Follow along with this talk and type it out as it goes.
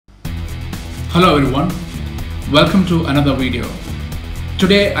Hello everyone, welcome to another video.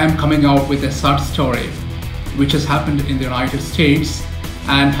 Today I am coming out with a sad story which has happened in the United States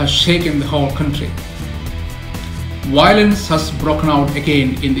and has shaken the whole country. Violence has broken out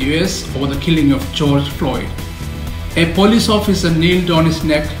again in the US over the killing of George Floyd. A police officer kneeled on his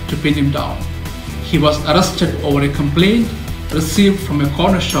neck to pin him down. He was arrested over a complaint received from a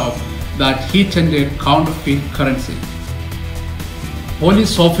corner shop that he tendered counterfeit currency.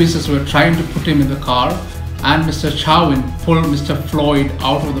 Police officers were trying to put him in the car and Mr. Chauvin pulled Mr. Floyd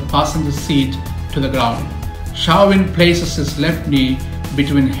out of the passenger seat to the ground. Chauvin places his left knee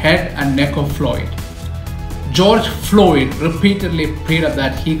between head and neck of Floyd. George Floyd repeatedly pleaded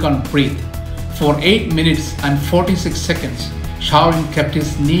that he can't breathe. For 8 minutes and 46 seconds, Chauvin kept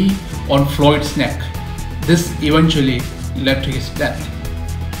his knee on Floyd's neck. This eventually led to his death.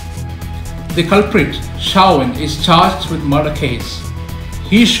 The culprit, Chauvin, is charged with murder case.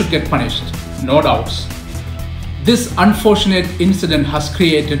 He should get punished, no doubts. This unfortunate incident has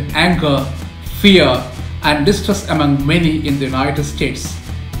created anger, fear, and distress among many in the United States.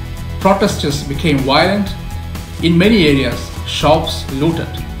 Protesters became violent. In many areas, shops looted,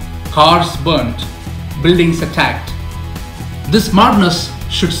 cars burnt, buildings attacked. This madness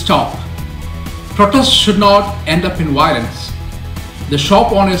should stop. Protests should not end up in violence. The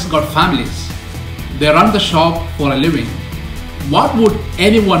shop owners got families. They run the shop for a living. What would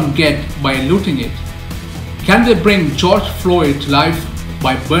anyone get by looting it? Can they bring George Floyd to life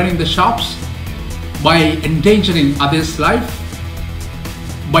by burning the shops? By endangering others' life?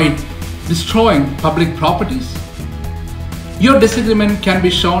 By destroying public properties? Your disagreement can be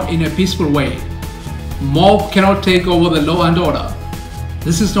shown in a peaceful way. Mob cannot take over the law and order.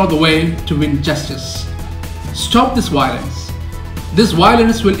 This is not the way to win justice. Stop this violence. This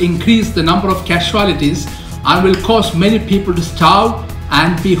violence will increase the number of casualties and will cause many people to starve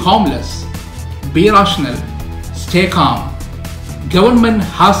and be homeless. Be rational. Stay calm. Government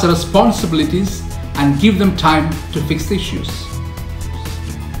has responsibilities and give them time to fix the issues.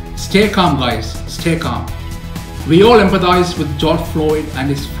 Stay calm, guys. Stay calm. We all empathize with George Floyd and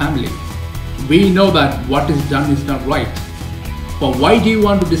his family. We know that what is done is not right. But why do you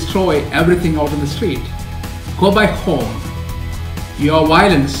want to destroy everything out in the street? Go back home. Your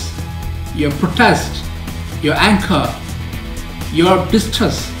violence, your protest, your anger, your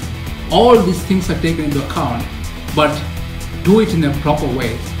distress, all these things are taken into account, but do it in a proper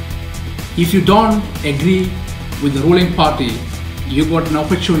way. If you don't agree with the ruling party, you got an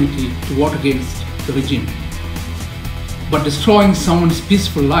opportunity to vote against the regime. But destroying someone's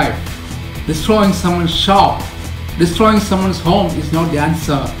peaceful life, destroying someone's shop, destroying someone's home is not the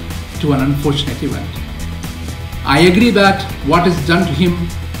answer to an unfortunate event. I agree that what is done to him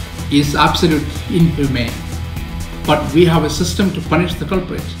is absolutely inhumane, but we have a system to punish the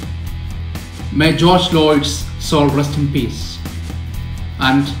culprit. May George Floyd's soul rest in peace.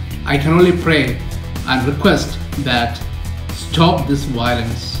 And I can only pray and request that stop this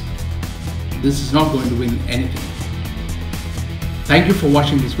violence. This is not going to win anything. Thank you for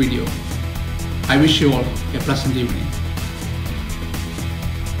watching this video. I wish you all a pleasant evening.